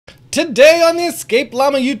Today on the Escape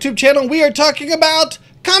Llama YouTube channel, we are talking about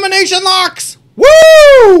combination locks!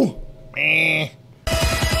 Woo!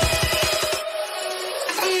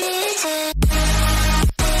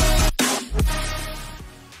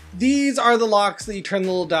 These are the locks that you turn the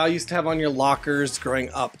little dial used to have on your lockers growing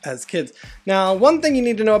up as kids. Now, one thing you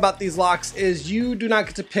need to know about these locks is you do not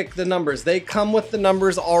get to pick the numbers. They come with the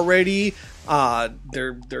numbers already.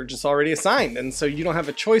 They're just already assigned, and so you don't have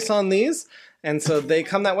a choice on these. And so they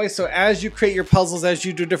come that way. So as you create your puzzles, as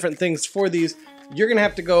you do different things for these, you're gonna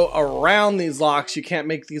have to go around these locks. You can't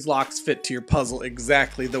make these locks fit to your puzzle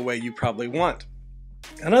exactly the way you probably want.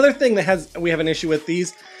 Another thing that we have an issue with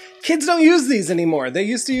these, kids don't use these anymore. They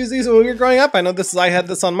used to use these when we were growing up. I know I had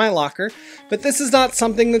this on my locker, but this is not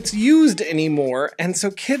something that's used anymore. And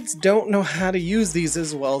so kids don't know how to use these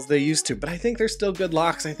as well as they used to, but I think they're still good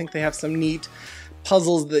locks. I think they have some neat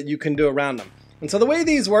puzzles that you can do around them. And so the way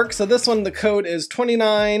these work, so this one, the code is 28,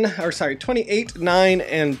 9,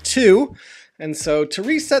 and 2. And so to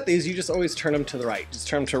reset these, you just always turn them to the right. Just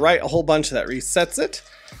turn them to the right a whole bunch, that resets it.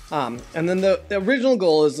 And then the original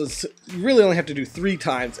goal is you really only have to do 3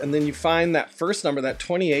 times, and then you find that first number, that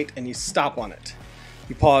 28, and you stop on it.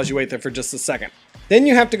 You pause, you wait there for just a second. Then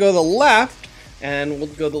you have to go to the left, and we'll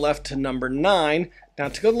go to the left to number 9. Now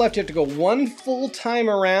to go to the left, you have to go 1 full time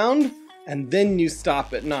around, and then you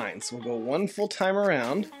stop at 9. So we'll go 1 full time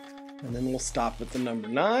around, and then we'll stop at the number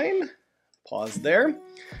 9. Pause there.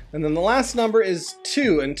 And then the last number is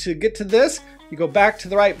 2. And to get to this, you go back to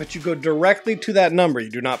the right, but you go directly to that number.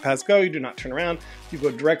 You do not pass go, you do not turn around. You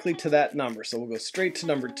go directly to that number. So we'll go straight to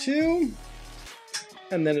number 2,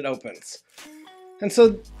 and then it opens. And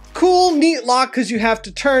so cool, neat lock, because you have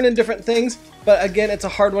to turn in different things. But again, it's a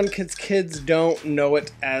hard one because kids don't know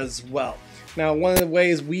it as well. Now, one of the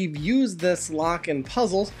ways we've used this lock in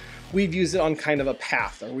puzzles, we've used it on kind of a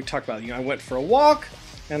path. Or we talked about, I went for a walk,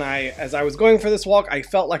 and as I was going for this walk, I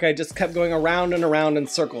felt like I just kept going around and around in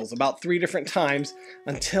circles about 3 different times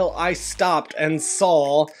until I stopped and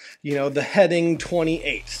saw, the heading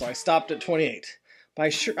 28. So I stopped at 28.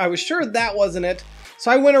 But I was sure that wasn't it.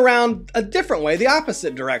 So I went around a different way, the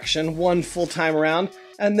opposite direction, 1 full time around,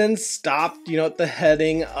 and then stopped, at the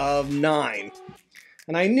heading of 9.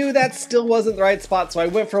 And I knew that still wasn't the right spot, so I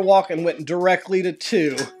went for a walk and went directly to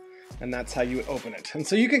 2, and that's how you would open it. And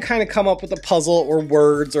so you can kind of come up with a puzzle or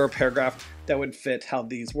words or a paragraph that would fit how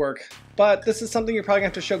these work. But this is something you're probably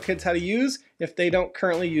going to have to show kids how to use if they don't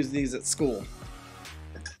currently use these at school.